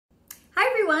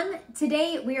everyone!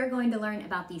 Today we are going to learn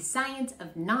about the science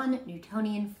of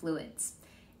non-Newtonian fluids.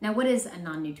 Now, what is a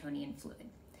non-Newtonian fluid?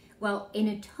 Well, a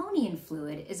Newtonian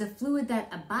fluid is a fluid that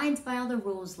abides by all the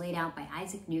rules laid out by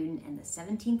Isaac Newton in the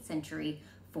 17th century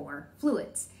for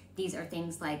fluids. These are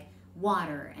things like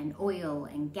water and oil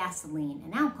and gasoline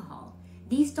and alcohol.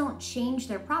 These don't change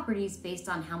their properties based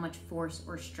on how much force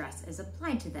or stress is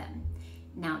applied to them.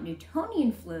 Now,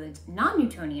 non-Newtonian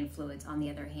fluids, on the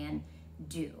other hand,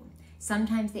 do.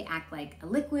 Sometimes they act like a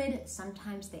liquid,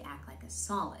 sometimes they act like a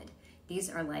solid.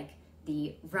 These are like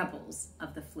the rebels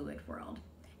of the fluid world.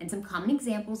 And some common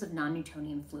examples of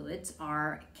non-Newtonian fluids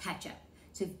are ketchup.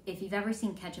 So if you've ever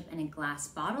seen ketchup in a glass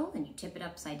bottle and you tip it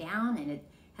upside down and it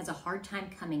has a hard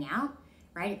time coming out,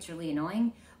 right? It's really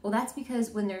annoying. Well, that's because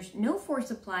when there's no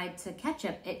force applied to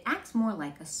ketchup, it acts more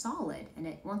like a solid and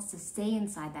it wants to stay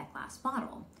inside that glass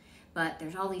bottle. But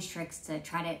there's all these tricks to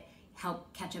try to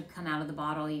help ketchup come out of the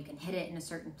bottle. You can hit it in a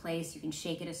certain place, you can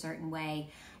shake it a certain way,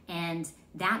 and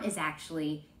that is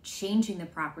actually changing the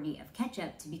property of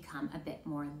ketchup to become a bit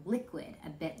more liquid, a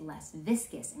bit less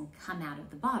viscous, and come out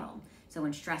of the bottle. So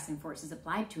when stress and force is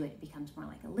applied to it, it becomes more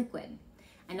like a liquid.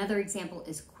 Another example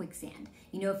is quicksand.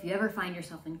 You know, if you ever find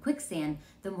yourself in quicksand,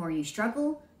 the more you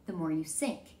struggle, the more you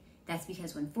sink. That's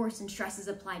because when force and stress is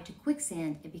applied to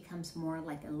quicksand, it becomes more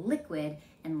like a liquid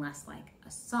and less like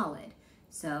a solid.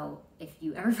 So if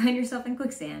you ever find yourself in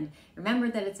quicksand, remember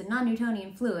that it's a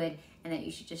non-Newtonian fluid and that you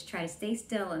should just try to stay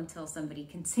still until somebody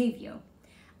can save you.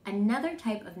 Another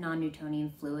type of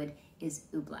non-Newtonian fluid is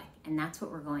Oobleck, and that's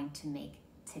what we're going to make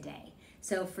today.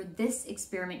 So for this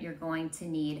experiment, you're going to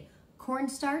need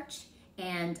cornstarch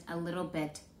and a little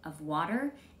bit of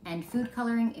water and food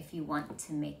coloring if you want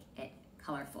to make it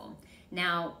colorful.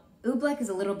 Now, Oobleck is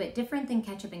a little bit different than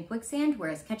ketchup and quicksand,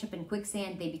 whereas ketchup and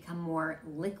quicksand, they become more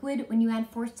liquid when you add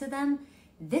force to them.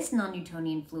 This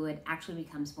non-Newtonian fluid actually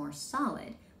becomes more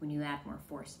solid when you add more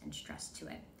force and stress to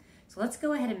it. So let's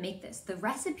go ahead and make this. The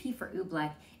recipe for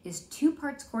Oobleck is 2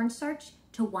 parts cornstarch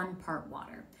to 1 part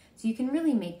water. So you can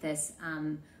really make this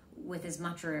with as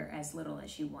much or as little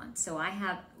as you want. So I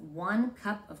have 1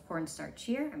 cup of cornstarch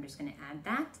here. I'm just gonna add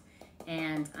that.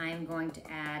 And I'm going to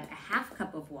add a 1/2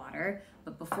 cup of water.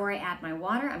 But before I add my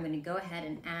water, I'm going to go ahead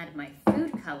and add my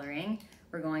food coloring.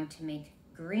 We're going to make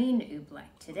green Oobleck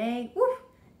today. Woo!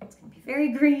 It's going to be very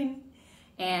green.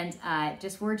 And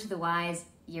just word to the wise,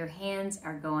 your hands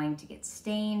are going to get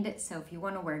stained. So if you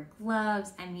want to wear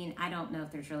gloves, I mean, I don't know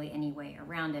if there's really any way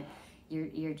around it.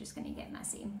 You're just going to get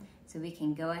messy. So we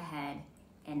can go ahead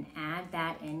and add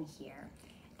that in here.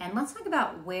 And let's talk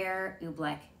about where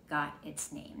Oobleck got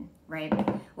its name, right?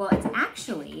 Well, it's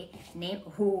actually named,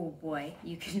 oh boy,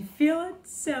 you can feel it,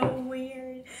 so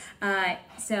weird.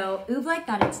 So Oobleck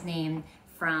got its name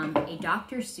from a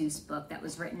Dr. Seuss book that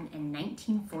was written in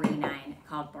 1949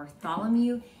 called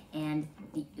Bartholomew and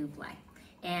the Oobleck.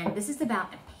 And this is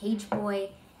about a page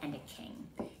boy and a king.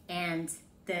 And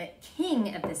the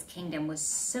king of this kingdom was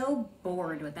so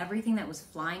bored with everything that was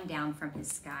flying down from his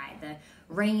sky. The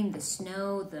rain, the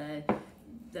snow, the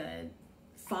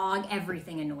fog,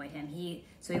 everything annoyed him.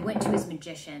 So he went to his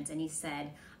magicians and he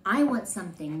said, I want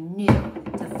something new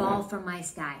to fall from my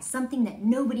sky, something that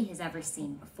nobody has ever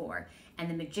seen before. And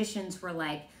the magicians were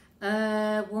like,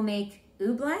 we'll make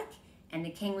Oobleck. And the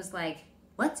king was like,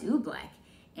 what's Oobleck?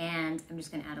 And I'm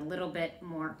just gonna add a little bit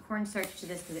more cornstarch to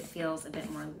this because it feels a bit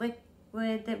more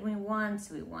liquid that we want.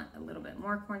 So we want a little bit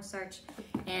more cornstarch.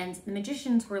 And the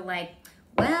magicians were like,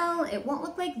 well, it won't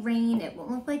look like rain, it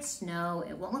won't look like snow,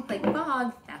 it won't look like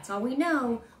fog, that's all we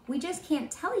know. We just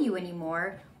can't tell you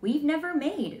anymore. We've never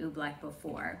made Oobleck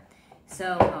before.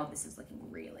 So, oh, this is looking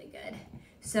really good.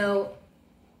 So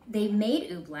they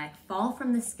made Oobleck fall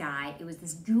from the sky. It was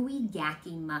this gooey,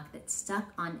 gacky muck that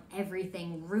stuck on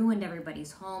everything, ruined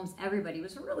everybody's homes. Everybody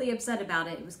was really upset about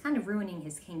it. It was kind of ruining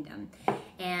his kingdom.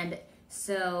 And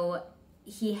so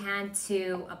he had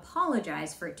to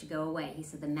apologize for it to go away. He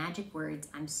said the magic words,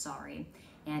 I'm sorry,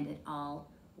 and it all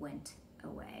went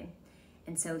away.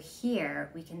 And so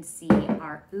here we can see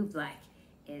our Oobleck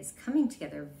is coming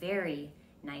together very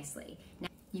nicely. Now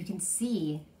you can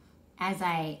see as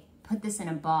I put this in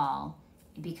a ball,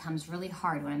 it becomes really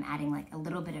hard when I'm adding like a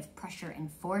little bit of pressure and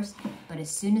force, but as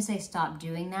soon as I stop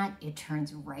doing that, it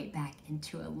turns right back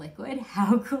into a liquid.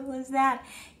 How cool is that?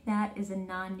 That is a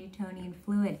non-Newtonian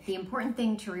fluid. The important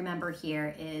thing to remember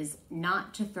here is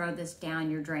not to throw this down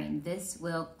your drain. This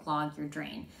will clog your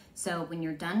drain. So when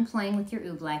you're done playing with your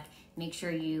Oobleck, make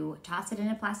sure you toss it in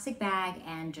a plastic bag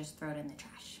and just throw it in the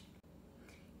trash.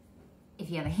 If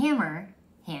you have a hammer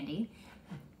handy,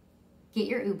 get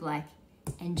your Oobleck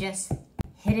and just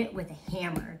hit it with a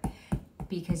hammer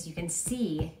because you can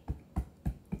see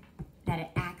that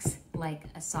it acts like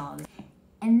a solid.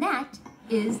 And that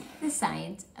is the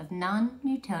science of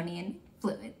non-Newtonian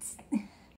fluids.